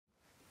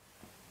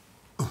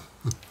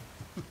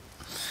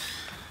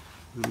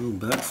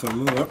Back for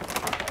more.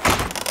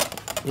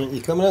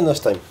 You coming in this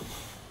time?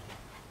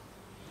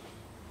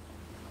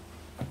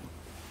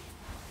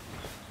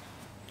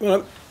 Come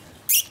on.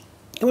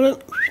 Come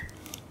on.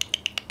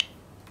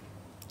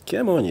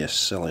 Come on, you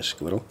silly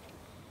squirrel.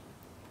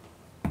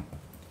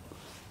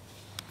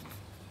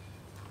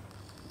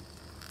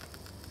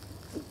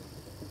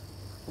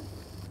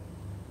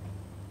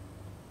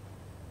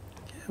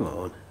 Come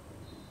on.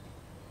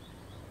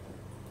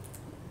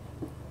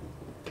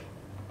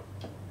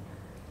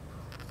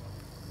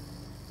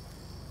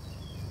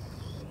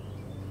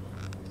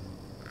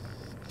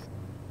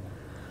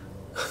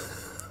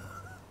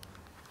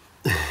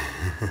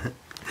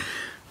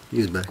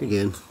 He's back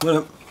again. Come on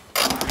up.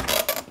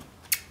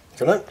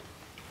 Come on.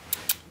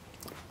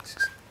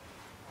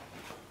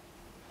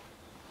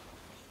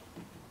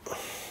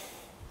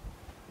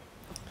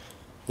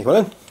 You come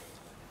on.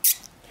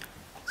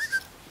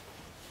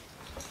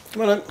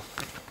 Come on in.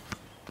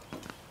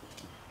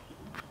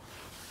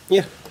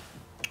 Here.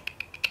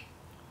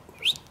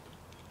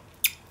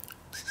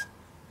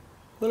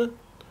 Come on in.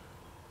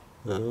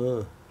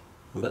 Oh,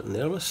 a bit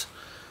nervous.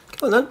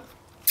 Come on then.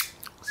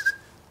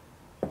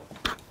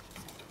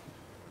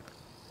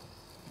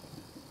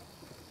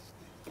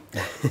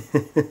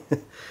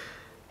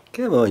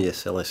 Come on, you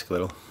silly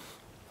squirrel.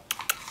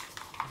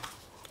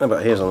 How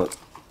about hairs on it?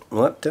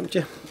 Will that tempt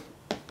you?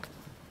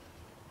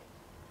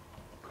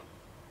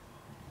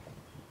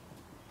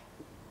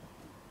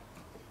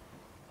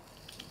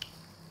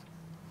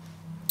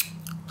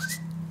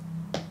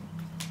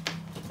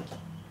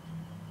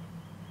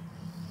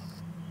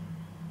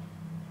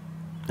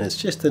 It's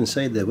just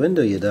inside the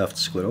window, you daft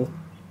squirrel.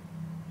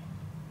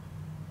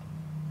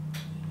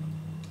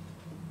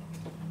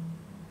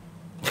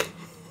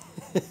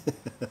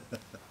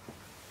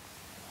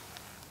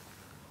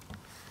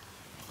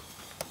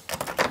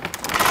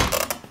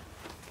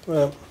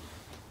 Well,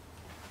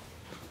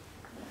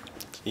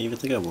 see if you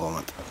take a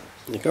walnut.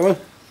 You coming?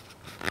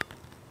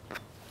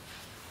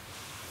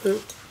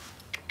 Oh.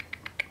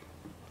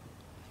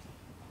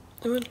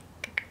 Come on.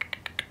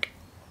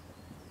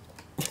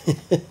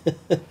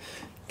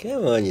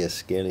 Come on, you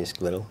scary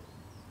squirrel.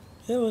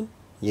 Come on.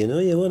 You know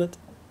you want it.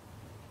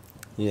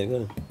 You're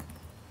going.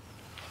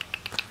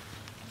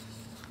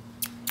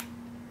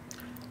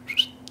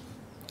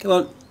 Come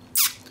on.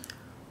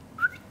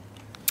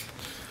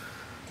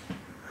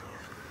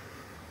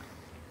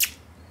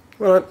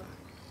 Come on.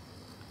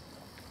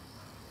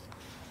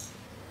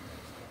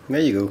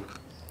 There you go.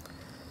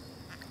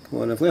 Come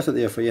on, I've left it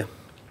there for you.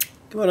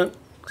 Come on in.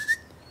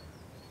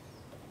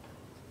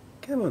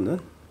 Come on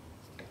then.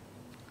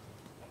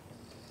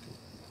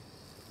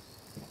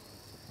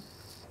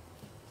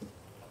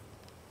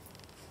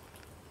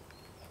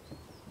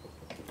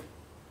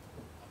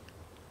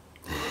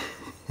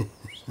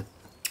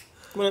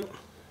 Come on.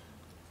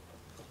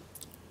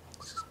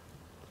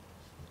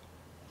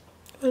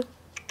 Come on.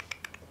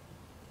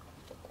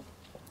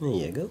 There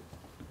you go.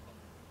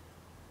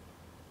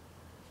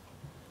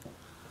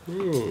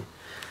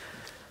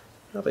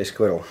 Happy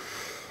squirrel.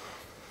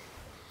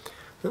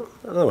 Oh,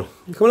 another one.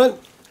 You coming in?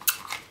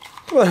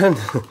 Come on in.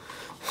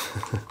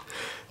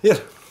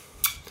 Here.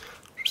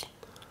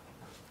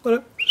 Come on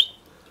in.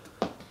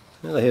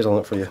 There's a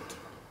hazelnut for you.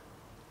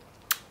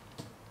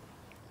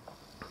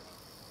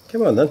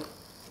 Come on then.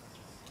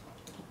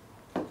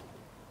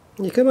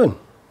 You come on.